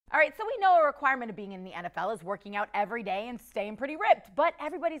All right, so we know a requirement of being in the NFL is working out every day and staying pretty ripped, but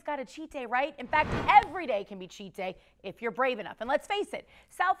everybody's got a cheat day, right? In fact, every day can be cheat day if you're brave enough. And let's face it,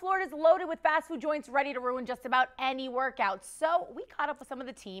 South Florida's loaded with fast food joints ready to ruin just about any workout. So we caught up with some of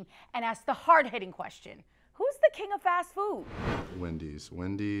the team and asked the hard-hitting question. Who's the king of fast food? Wendy's.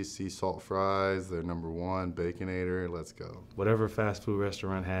 Wendy's, sea salt fries, they're #1, Baconator, let's go. Whatever fast food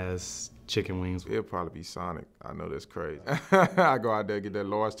restaurant has chicken wings. It'll probably be Sonic. I know that's crazy. I go out there and get that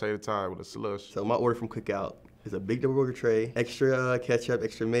large tater tot with a slush. So my order from Cookout is a big double burger tray, extra ketchup,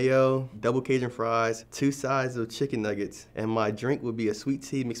 extra mayo, double Cajun fries, 2 sides of chicken nuggets, and my drink would be a sweet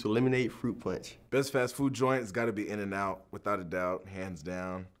tea mixed with lemonade fruit punch. Best fast food joint has got to be In-N-Out, without a doubt, hands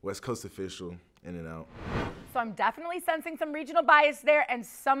down. West Coast official, In-N-Out. So I'm definitely sensing some regional bias there, and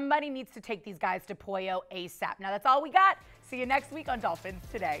somebody needs to take these guys to Pollo ASAP. Now that's all we got. See you next week on Dolphins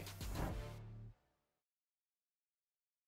Today.